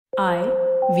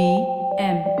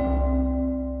IVM.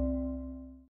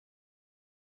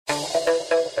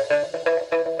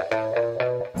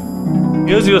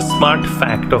 Here's your smart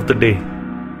fact of the day.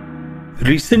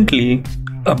 Recently,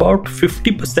 about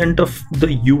 50% of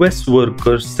the US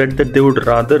workers said that they would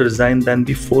rather resign than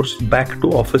be forced back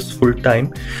to office full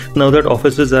time now that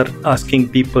offices are asking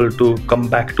people to come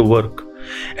back to work.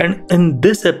 And in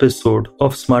this episode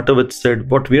of Smarter with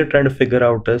Sid, what we are trying to figure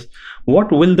out is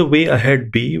what will the way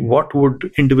ahead be? What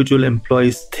would individual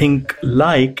employees think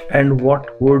like? And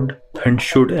what would and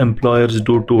should employers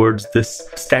do towards this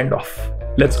standoff?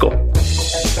 Let's go.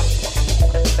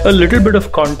 A little bit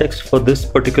of context for this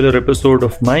particular episode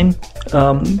of mine.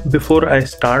 Before I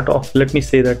start off, let me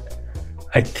say that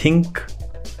I think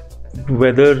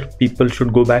whether people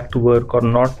should go back to work or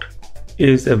not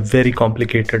is a very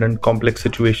complicated and complex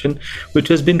situation, which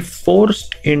has been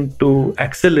forced into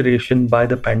acceleration by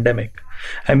the pandemic.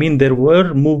 I mean, there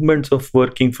were movements of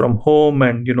working from home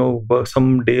and,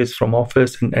 some days from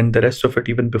office and the rest of it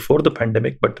even before the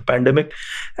pandemic, but the pandemic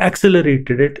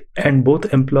accelerated it, and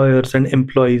both employers and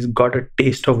employees got a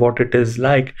taste of what it is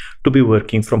like to be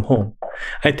working from home.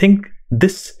 I think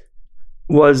this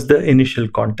was the initial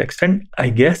context. And I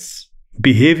guess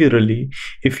behaviorally,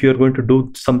 if you're going to do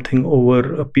something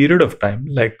over a period of time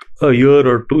like a year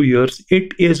or 2 years,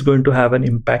 it is going to have an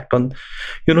impact on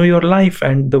your life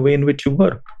and the way in which you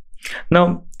work.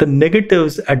 Now, the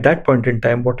negatives at that point in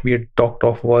time, what we had talked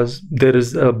of was there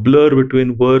is a blur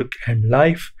between work and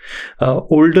life.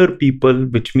 Older people,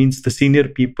 which means the senior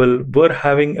people, were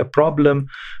having a problem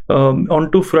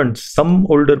on two fronts. Some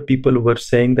older people were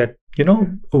saying that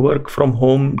work from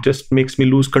home just makes me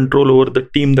lose control over the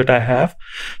team that I have.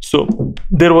 So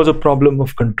there was a problem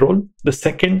of control. The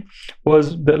second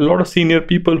was there are a lot of senior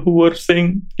people who were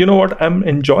saying, I'm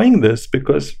enjoying this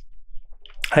because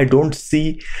I don't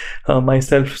see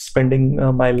myself spending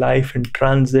my life in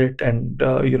transit and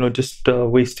just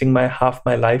wasting half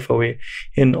my life away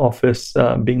in office,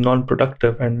 being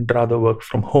non-productive, and rather work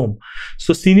from home.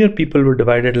 So senior people were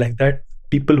divided like that.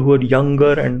 People who were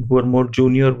younger and who were more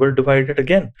junior were divided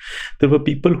again. There were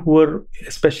people who were,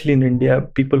 especially in India,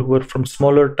 people who were from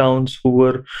smaller towns who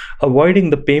were avoiding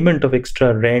the payment of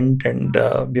extra rent and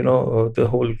the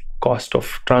whole cost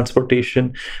of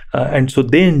transportation, and so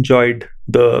they enjoyed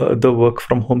the work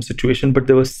from home situation. But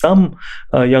there were some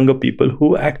younger people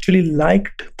who actually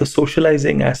liked the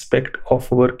socializing aspect of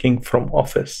working from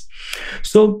office.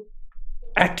 So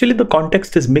actually, the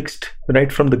context is mixed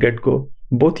right from the get-go.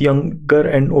 Both younger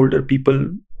and older people,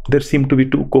 there seem to be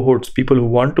two cohorts: people who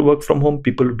want to work from home,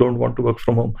 people who don't want to work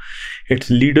from home. It's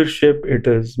leadership, it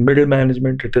is middle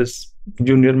management, it is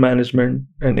junior management,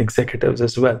 and executives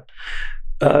as well.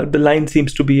 The line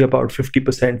seems to be about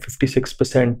 50%,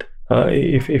 56%,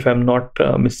 if I'm not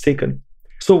mistaken.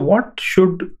 So what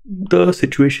should the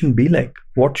situation be like?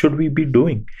 What should we be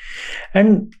doing?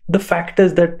 And the fact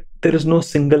is that there is no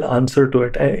single answer to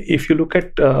it. If you look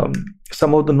at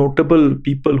some of the notable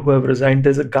people who have resigned,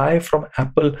 there's a guy from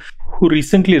Apple who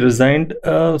recently resigned,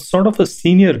 sort of a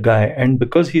senior guy. And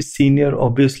because he's senior,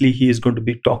 obviously he is going to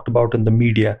be talked about in the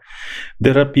media.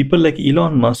 There are people like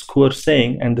Elon Musk who are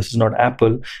saying, and this is not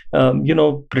Apple,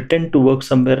 pretend to work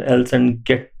somewhere else and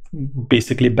get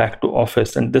basically back to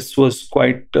office. And this was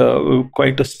quite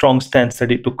a strong stance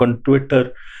that he took on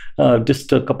Twitter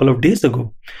just a couple of days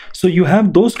ago. So you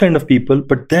have those kind of people,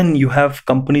 but then you have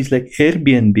companies like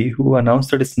Airbnb who announced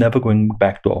that it's never going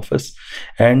back to office,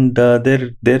 and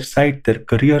their site, their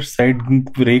career site,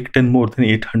 raked in more than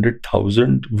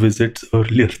 800,000 visits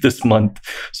earlier this month.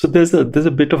 So there's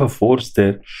a bit of a force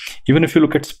there. Even if you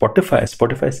look at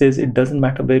Spotify says it doesn't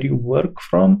matter where you work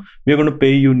from, we're going to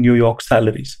pay you New York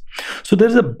salaries. So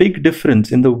there's a big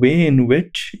difference in the way in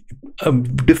which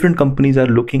different companies are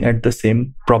looking at the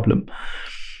same problem.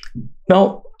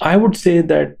 Now, I would say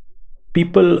that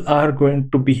people are going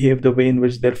to behave the way in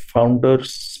which their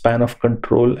founder's span of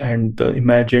control and the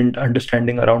imagined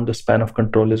understanding around the span of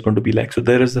control is going to be like. So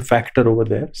there is a factor over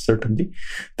there, certainly.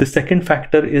 The second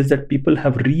factor is that people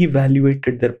have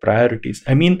reevaluated their priorities.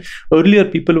 I mean, earlier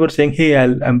people were saying, hey,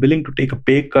 I'm willing to take a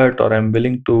pay cut, or I'm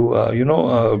willing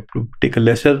to, take a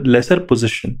lesser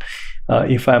position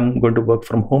if I'm going to work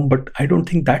from home. But I don't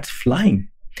think that's flying.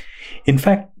 In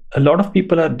fact, a lot of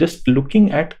people are just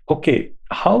looking at, okay,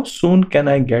 how soon can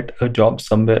I get a job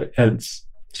somewhere else?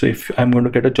 So if I'm going to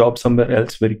get a job somewhere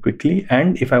else very quickly,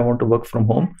 and if I want to work from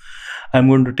home, I'm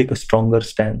going to take a stronger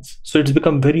stance. So it's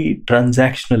become very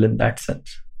transactional in that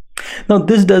sense. Now,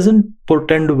 this doesn't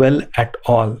portend well at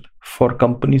all for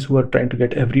companies who are trying to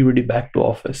get everybody back to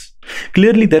office.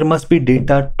 Clearly, there must be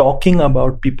data talking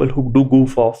about people who do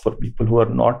goof off or people who are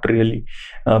not really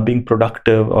being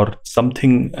productive or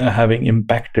something having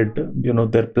impacted,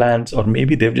 their plans, or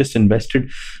maybe they've just invested.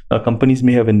 Companies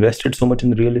may have invested so much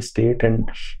in real estate and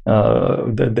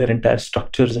their entire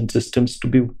structures and systems to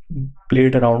be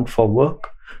played around for work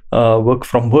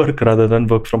from work rather than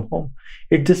work from home.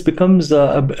 It just becomes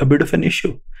a bit of an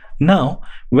issue. Now,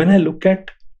 when I look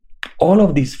at all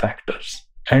of these factors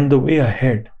and the way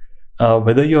ahead,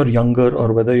 whether you're younger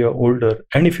or whether you're older,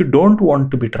 and if you don't want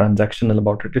to be transactional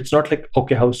about it, it's not like,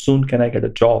 okay, how soon can I get a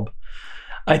job?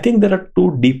 I think there are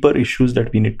two deeper issues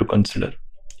that we need to consider.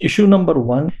 Issue number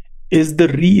one is the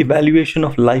re-evaluation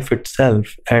of life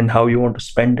itself and how you want to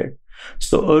spend it.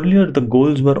 So earlier, the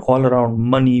goals were all around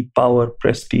money, power,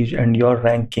 prestige, and your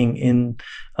ranking in,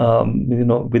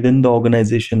 within the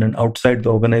organization and outside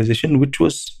the organization, which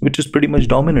is pretty much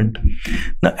dominant.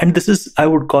 Now, and this is, I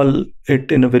would call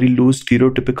it in a very loose,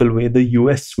 stereotypical way, the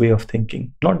US way of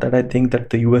thinking. Not that I think that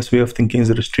the US way of thinking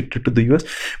is restricted to the US,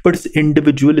 but it's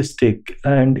individualistic,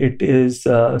 and it is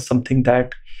something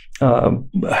that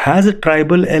has a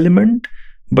tribal element,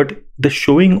 but the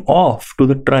showing off to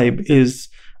the tribe is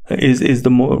the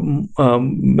more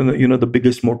the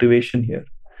biggest motivation here.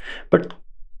 But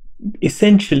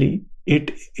essentially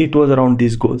it was around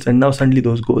these goals, and now suddenly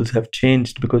those goals have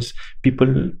changed because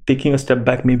people taking a step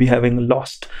back, maybe having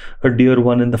lost a dear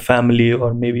one in the family,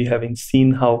 or maybe having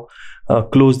seen how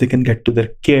close they can get to their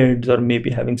kids, or maybe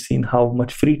having seen how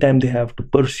much free time they have to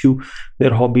pursue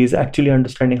their hobbies, actually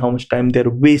understanding how much time they're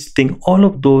wasting. All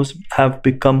of those have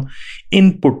become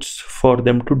inputs for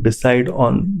them to decide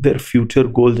on their future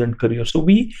goals and career. So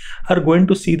we are going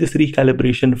to see this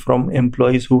recalibration from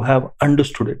employees who have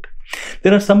understood it.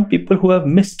 There are some people who have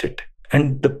missed it,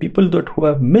 and the people who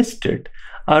have missed it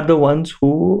are the ones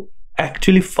who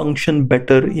actually function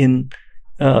better in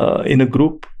a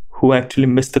group, who actually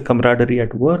miss the camaraderie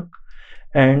at work.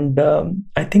 And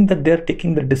I think that they're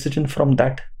taking the decision from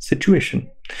that situation.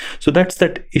 So that's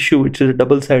that issue, which is a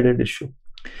double-sided issue.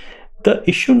 The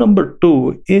issue number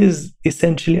two is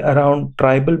essentially around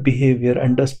tribal behavior,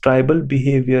 and does tribal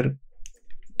behavior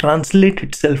translate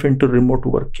itself into remote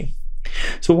working?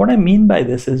 So what I mean by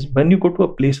this is, when you go to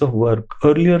a place of work,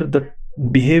 earlier the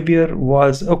behavior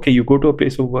was, okay, you go to a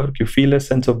place of work, you feel a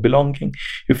sense of belonging,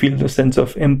 you feel the sense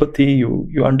of empathy,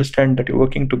 you understand that you're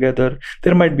working together.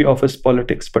 There might be office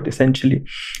politics, but essentially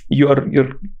you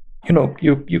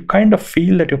kind of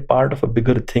feel that you're part of a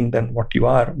bigger thing than what you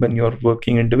are when you're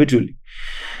working individually.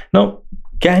 Now,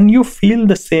 can you feel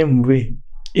the same way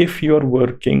if you're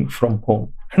working from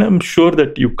home? And I'm sure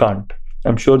that you can't.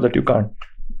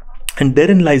 And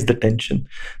therein lies the tension.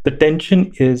 The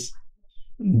tension is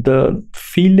the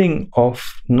feeling of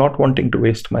not wanting to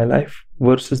waste my life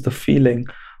versus the feeling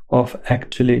of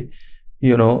actually,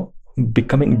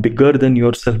 becoming bigger than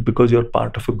yourself because you're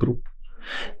part of a group.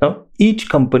 Now, each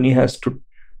company has to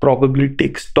probably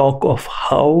take stock of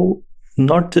how,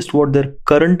 not just what their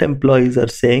current employees are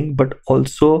saying, but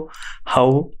also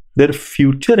how their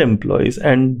future employees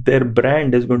and their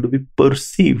brand is going to be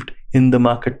perceived in the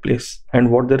marketplace,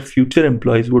 and what their future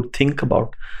employees would think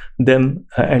about them.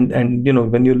 And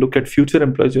when you look at future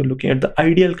employees, you're looking at the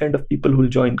ideal kind of people who will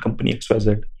join company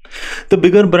XYZ. The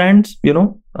bigger brands,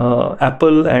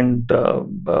 Apple and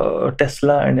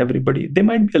Tesla and everybody, they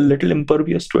might be a little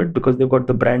impervious to it because they've got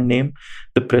the brand name,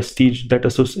 the prestige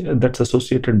that's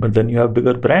associated. But then you have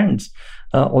bigger brands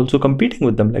also competing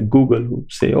with them, like Google, who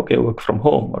say, okay, work from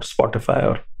home, or Spotify,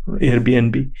 or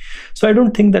Airbnb. So I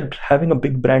don't think that having a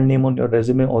big brand name on your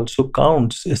resume also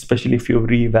counts, especially if you've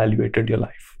reevaluated your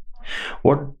life.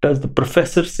 What does the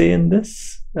professor say in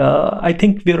this? I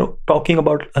think we're talking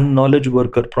about a knowledge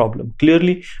worker problem.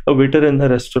 Clearly, a waiter in a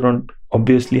restaurant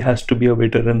obviously has to be a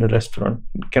waiter in a restaurant.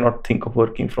 You cannot think of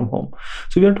working from home.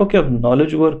 So we are talking of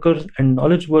knowledge workers, and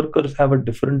knowledge workers have a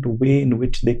different way in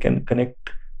which they can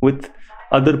connect with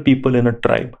other people in a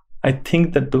tribe. I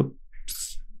think that the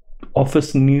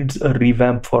office needs a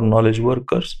revamp for knowledge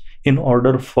workers in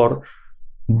order for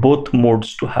both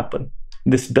modes to happen.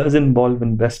 This does involve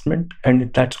investment,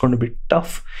 and that's going to be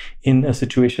tough in a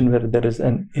situation where there is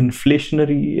an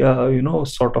inflationary,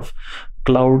 sort of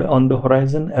cloud on the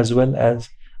horizon, as well as,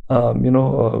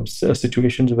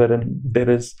 situations wherein there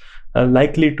is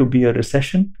likely to be a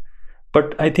recession.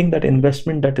 But I think that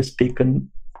investment that is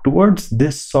taken towards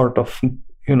this sort of,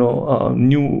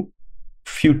 new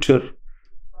future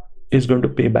is going to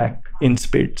pay back in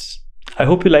spades. I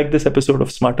hope you like this episode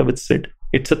of Smarter with Sid.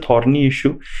 It's a thorny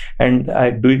issue, and I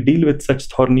do deal with such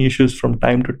thorny issues from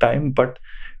time to time, but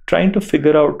trying to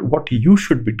figure out what you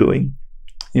should be doing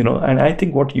And I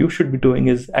think what you should be doing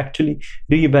is actually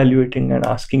reevaluating and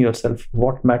asking yourself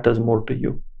what matters more to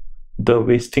you, the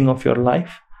wasting of your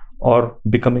life or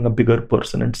becoming a bigger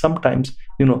person. And sometimes,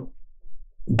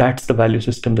 that's the value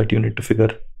system that you need to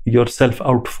figure yourself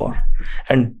out for.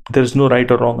 And there's no right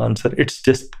or wrong answer. It's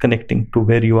just connecting to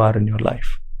where you are in your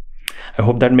life. I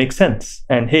hope that makes sense.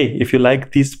 And hey, if you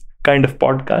like these kind of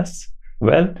podcasts,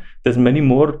 well, there's many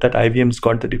more that IVM's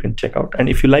got that you can check out. And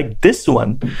if you like this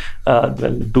one,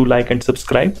 do like and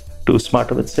subscribe to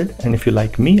Smarter with Sid. And if you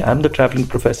like me, I'm the Traveling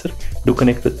Professor. Do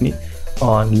connect with me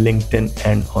on LinkedIn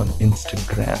and on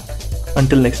Instagram.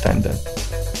 Until next time then.